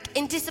heartbreak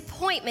and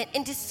disappointment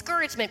and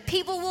discouragement.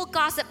 People will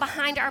gossip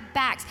behind our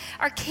backs.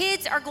 Our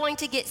kids are going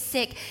to get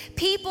sick.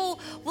 People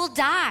will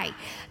die.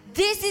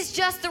 This is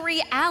just the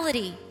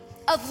reality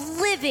of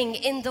living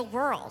in the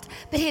world.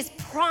 But his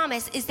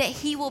promise is that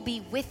he will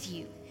be with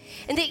you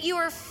and that you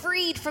are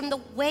freed from the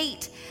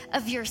weight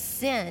of your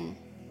sin.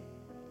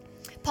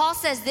 Paul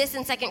says this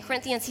in 2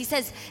 Corinthians. He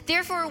says,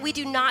 therefore we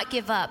do not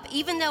give up.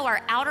 Even though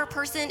our outer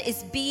person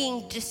is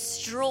being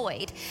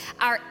destroyed,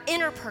 our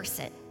inner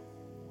person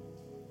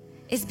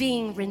is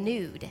being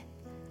renewed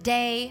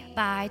day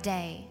by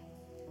day.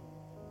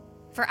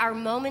 For our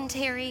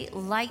momentary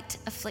light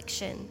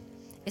affliction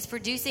is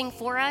producing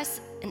for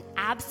us an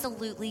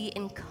absolutely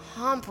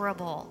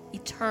incomparable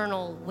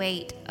eternal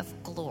weight of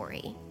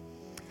glory.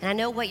 And I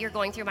know what you're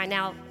going through right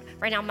now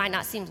might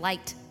not seem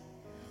light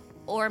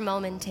or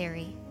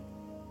momentary.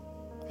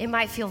 It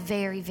might feel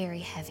very, very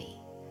heavy.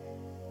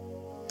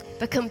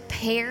 But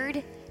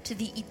compared to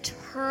the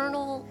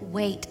eternal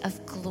weight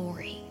of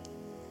glory,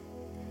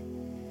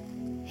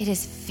 it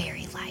is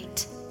very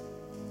light.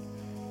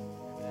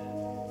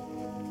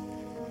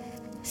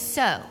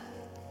 So,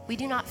 we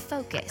do not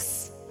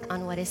focus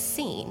on what is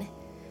seen,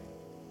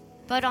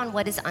 but on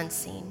what is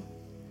unseen.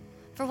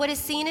 For what is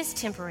seen is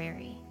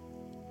temporary,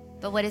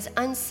 but what is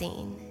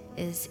unseen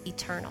is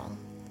eternal.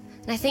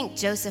 And I think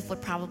Joseph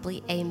would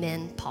probably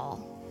amen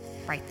Paul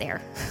right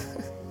there.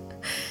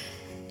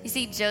 You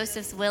see,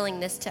 Joseph's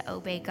willingness to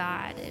obey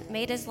God, it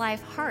made his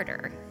life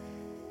harder,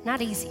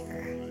 not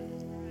easier.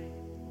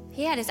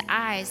 He had his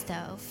eyes,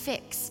 though,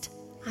 fixed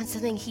on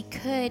something he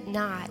could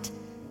not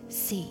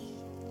see.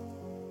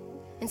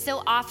 And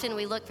so often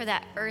we look for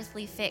that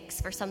earthly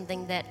fix for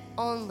something that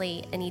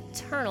only an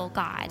eternal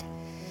God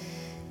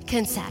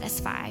can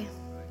satisfy.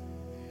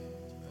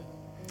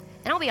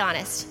 And I'll be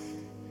honest,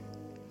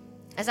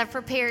 as I've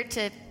prepared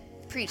to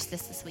preach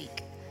this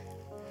week,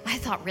 I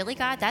thought, really,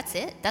 God, that's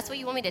it? That's what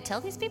you want me to tell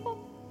these people?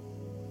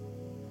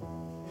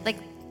 Like,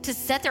 to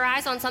set their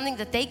eyes on something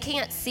that they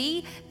can't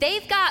see?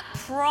 They've got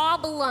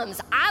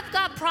problems. I've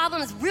got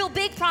problems, real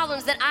big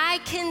problems that I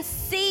can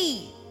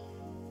see.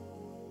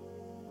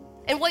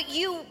 And what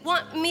you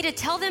want me to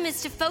tell them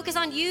is to focus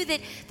on you, that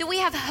we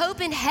have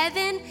hope in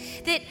heaven,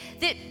 that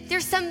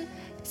there's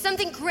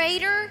something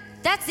greater.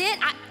 That's it.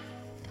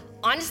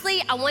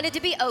 Honestly, I wanted to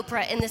be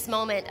Oprah in this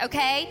moment,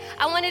 okay?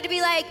 I wanted to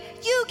be like,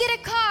 you get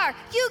a car,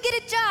 you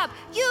get a job,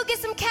 you get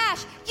some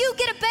cash, you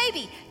get a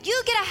baby,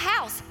 you get a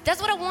house.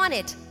 That's what I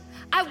wanted.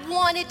 I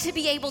wanted to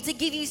be able to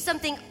give you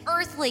something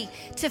earthly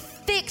to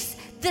fix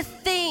the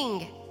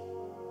thing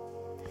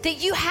that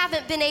you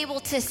haven't been able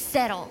to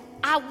settle.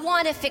 I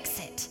want to fix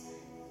it.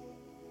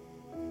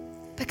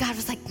 But God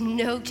was like,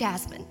 no,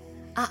 Jasmine,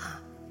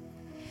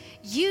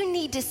 You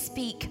need to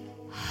speak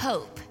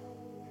hope.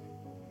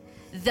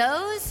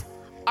 Those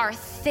are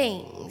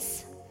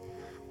things.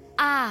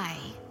 I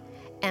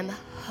am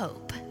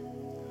hope.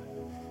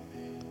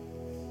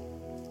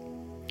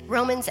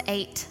 Romans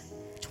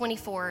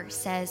 8:24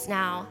 says,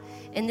 now,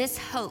 in this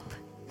hope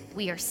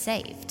we are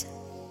saved.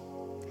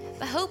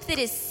 But hope that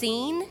is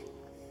seen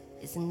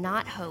is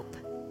not hope,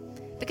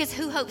 because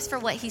who hopes for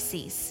what he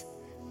sees?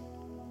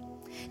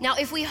 Now,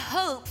 if we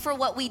hope for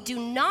what we do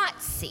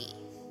not see,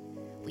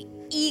 we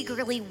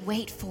eagerly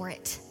wait for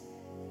it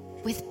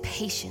with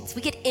patience.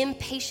 We get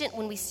impatient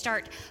when we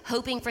start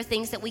hoping for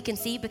things that we can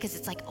see because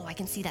it's like, oh, I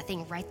can see that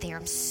thing right there.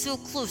 I'm so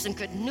close and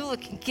I know I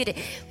can get it.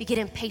 We get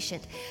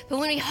impatient. But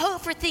when we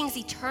hope for things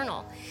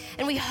eternal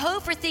and we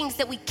hope for things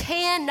that we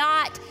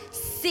cannot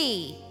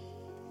see,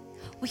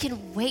 we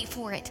can wait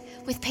for it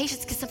with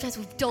patience because sometimes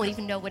we don't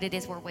even know what it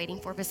is we're waiting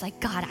for. But it's like,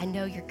 God, I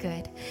know you're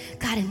good.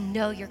 God, I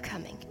know you're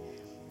coming.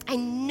 I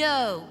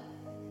know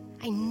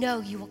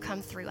you will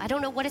come through. I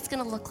don't know what it's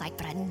going to look like,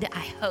 but I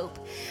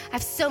hope. I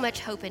have so much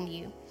hope in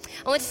you.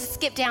 I want us to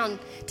skip down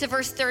to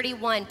verse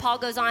 31. Paul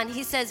goes on.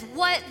 He says,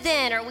 what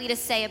then are we to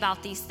say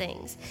about these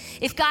things?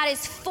 If God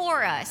is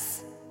for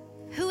us,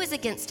 who is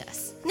against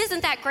us? And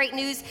isn't that great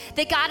news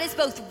that God is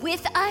both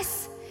with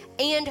us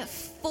and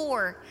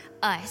for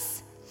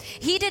us?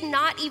 He did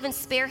not even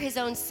spare his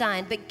own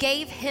son, but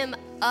gave him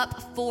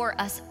up for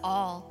us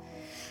all.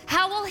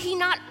 How will he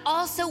not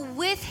also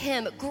with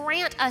him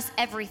grant us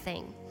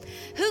everything?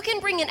 Who can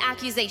bring an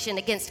accusation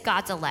against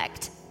God's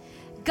elect?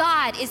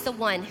 God is the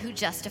one who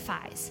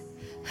justifies.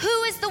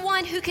 Who is the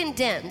one who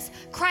condemns?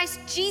 Christ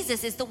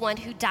Jesus is the one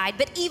who died,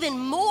 but even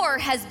more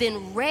has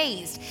been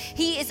raised.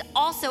 He is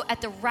also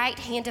at the right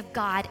hand of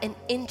God and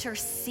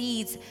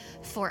intercedes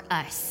for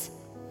us.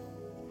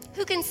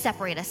 Who can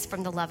separate us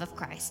from the love of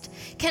Christ?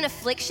 Can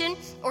affliction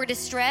or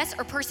distress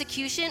or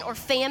persecution or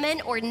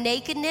famine or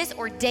nakedness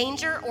or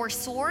danger or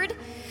sword?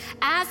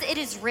 As it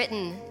is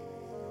written,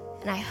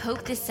 and I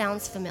hope this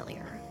sounds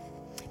familiar,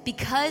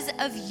 because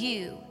of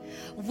you,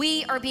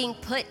 we are being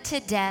put to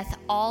death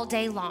all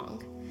day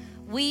long.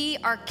 We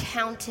are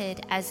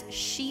counted as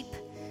sheep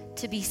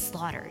to be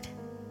slaughtered.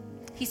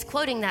 He's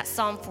quoting that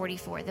Psalm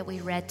 44 that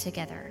we read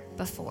together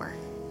before.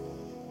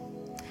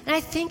 And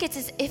I think it's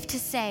as if to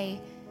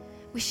say,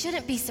 we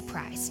shouldn't be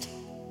surprised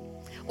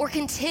or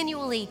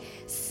continually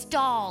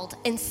stalled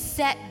and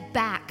set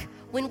back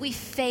when we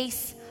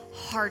face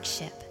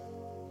hardship.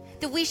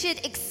 That we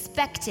should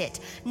expect it,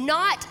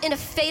 not in a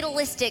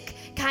fatalistic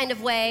kind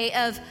of way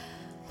of,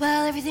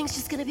 well, everything's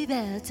just gonna be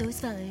bad, so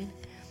it's fine.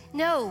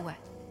 No,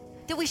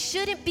 that we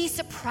shouldn't be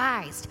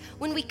surprised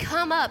when we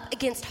come up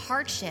against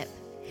hardship.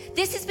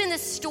 This has been the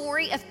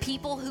story of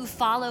people who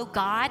follow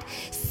God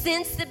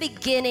since the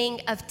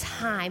beginning of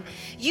time.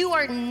 You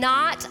are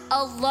not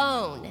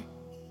alone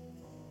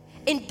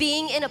in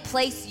being in a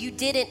place you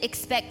didn't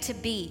expect to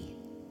be.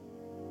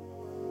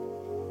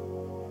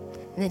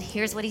 And then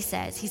here's what he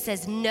says. He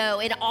says,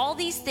 no, in all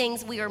these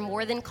things we are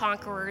more than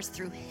conquerors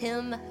through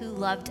him who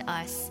loved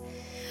us.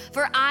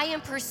 For I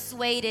am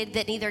persuaded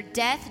that neither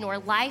death, nor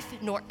life,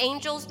 nor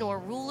angels, nor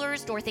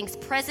rulers, nor things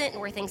present,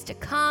 nor things to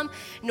come,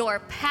 nor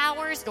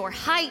powers, nor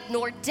height,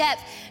 nor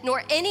depth,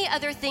 nor any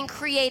other thing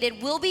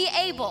created will be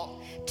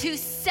able to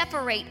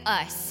separate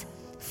us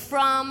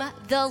from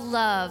the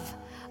love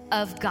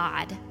of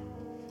God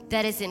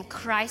that is in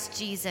Christ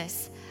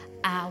Jesus,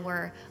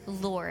 our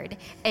Lord.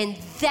 And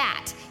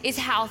that is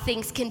how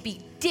things can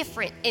be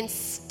different and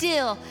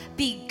still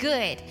be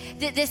good.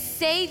 That the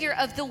Savior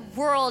of the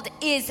world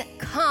is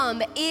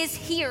come, is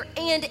here,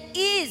 and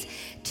is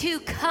to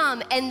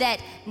come, and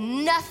that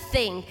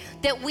nothing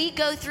that we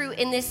go through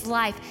in this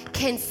life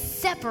can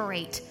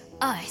separate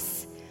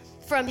us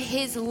from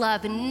his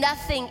love.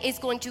 Nothing is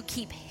going to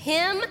keep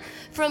him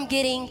from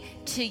getting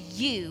to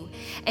you,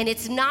 and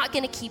it's not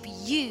going to keep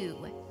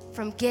you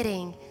from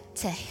getting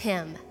to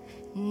him.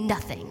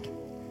 Nothing.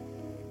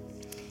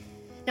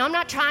 Now, I'm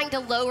not trying to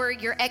lower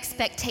your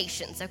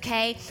expectations,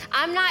 okay?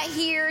 I'm not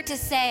here to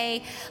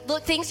say,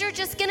 look, things are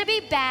just gonna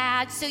be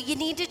bad, so you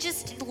need to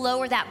just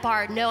lower that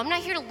bar. No, I'm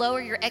not here to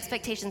lower your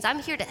expectations. I'm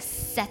here to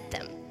set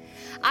them.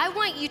 I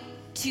want you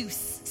to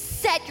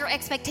set your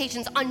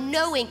expectations on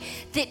knowing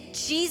that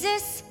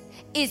Jesus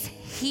is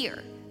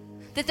here,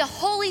 that the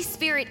Holy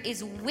Spirit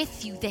is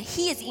with you, that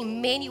he is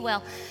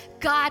Emmanuel,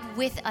 God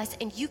with us,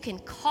 and you can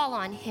call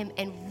on him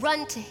and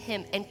run to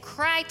him and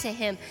cry to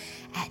him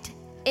at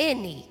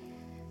any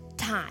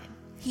time.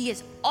 He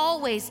is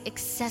always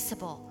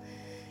accessible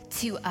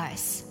to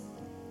us.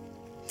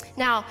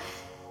 Now,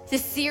 the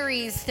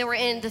series that we're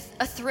in,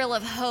 A Thrill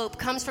of Hope,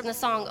 comes from the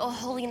song, Oh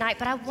Holy Night,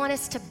 but I want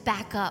us to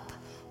back up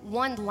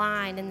one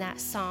line in that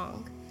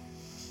song.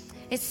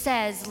 It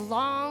says,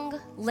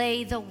 long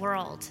lay the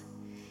world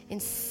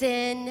in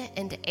sin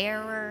and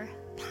error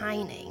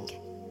pining,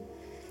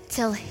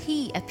 till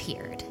he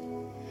appeared,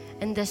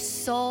 and the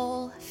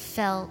soul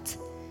felt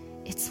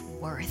its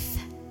worth.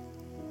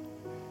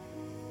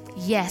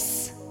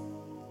 Yes,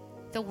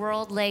 the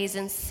world lays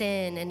in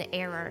sin and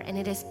error, and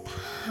it is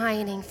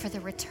pining for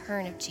the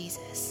return of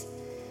Jesus.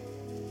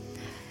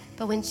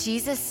 But when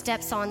Jesus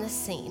steps on the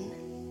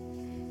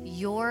scene,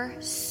 your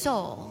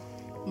soul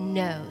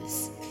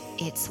knows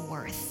its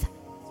worth.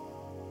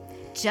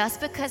 Just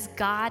because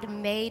God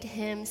made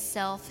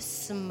himself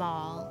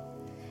small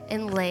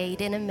and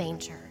laid in a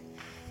manger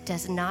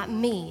does not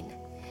mean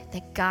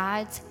that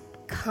God's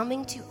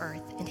coming to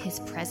earth and his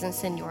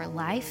presence in your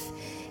life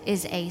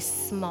is a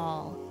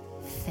small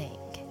thing.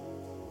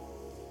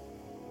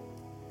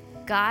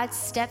 God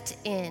stepped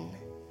in.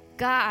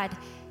 God,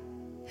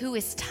 who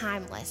is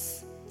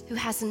timeless, who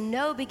has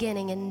no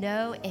beginning and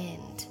no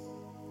end,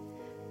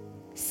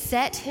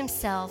 set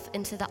himself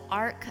into the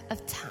ark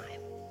of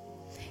time.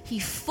 He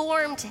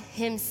formed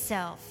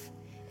himself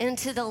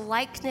into the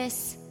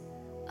likeness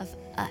of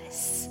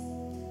us,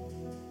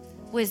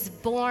 was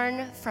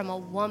born from a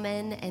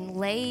woman and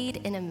laid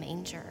in a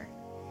manger,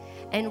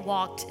 and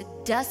walked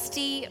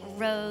dusty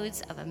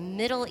roads of a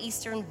Middle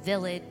Eastern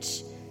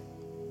village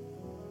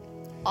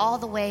all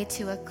the way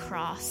to a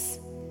cross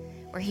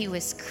where he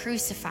was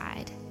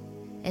crucified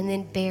and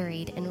then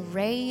buried and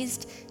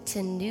raised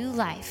to new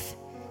life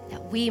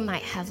that we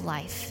might have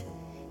life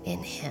in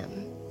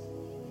him.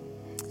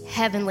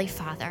 Heavenly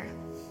Father,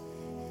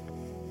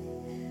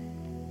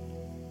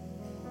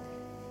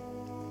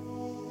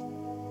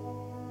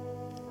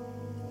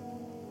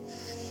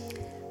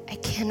 I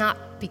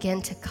cannot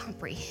begin to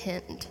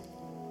comprehend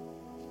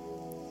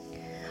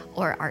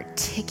or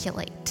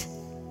articulate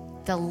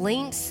the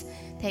lengths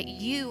that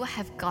you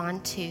have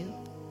gone to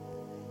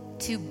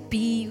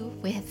be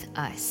with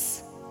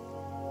us.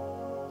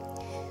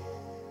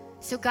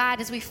 So God,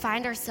 as we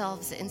find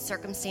ourselves in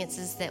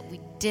circumstances that we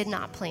did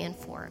not plan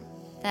for,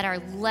 that are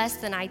less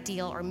than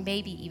ideal or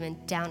maybe even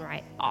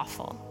downright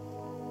awful,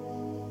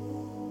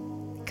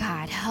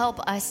 God, help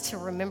us to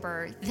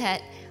remember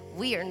that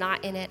we are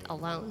not in it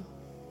alone,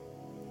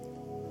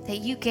 that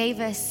you gave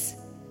us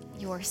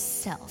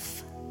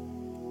yourself,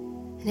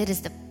 and it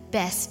is the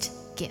best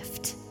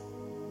gift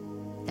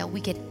that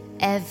we could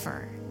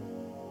ever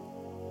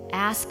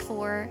ask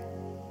for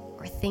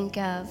or think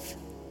of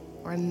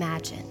or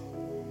imagine.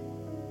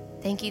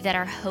 Thank you that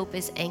our hope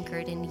is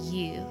anchored in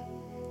you,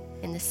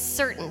 in the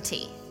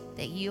certainty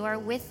that you are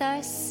with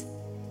us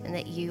and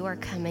that you are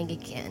coming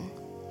again.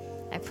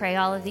 I pray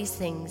all of these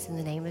things in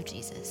the name of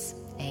Jesus.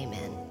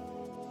 Amen.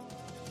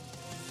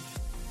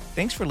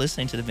 Thanks for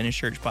listening to the Vintage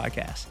Church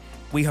podcast.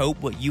 We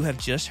hope what you have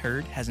just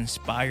heard has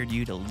inspired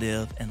you to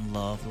live and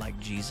love like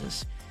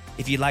Jesus.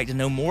 If you'd like to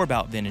know more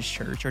about Vintage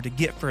Church or to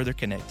get further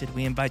connected,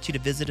 we invite you to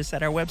visit us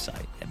at our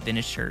website at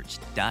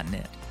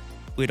vintagechurch.net.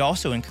 We'd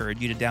also encourage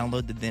you to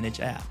download the Vintage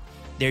app.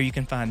 There you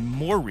can find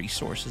more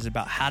resources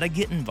about how to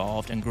get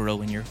involved and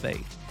grow in your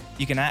faith.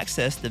 You can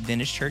access the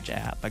Vintage Church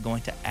app by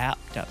going to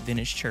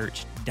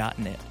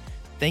app.vintagechurch.net.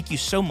 Thank you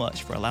so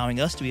much for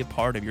allowing us to be a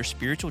part of your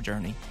spiritual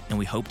journey, and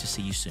we hope to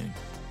see you soon.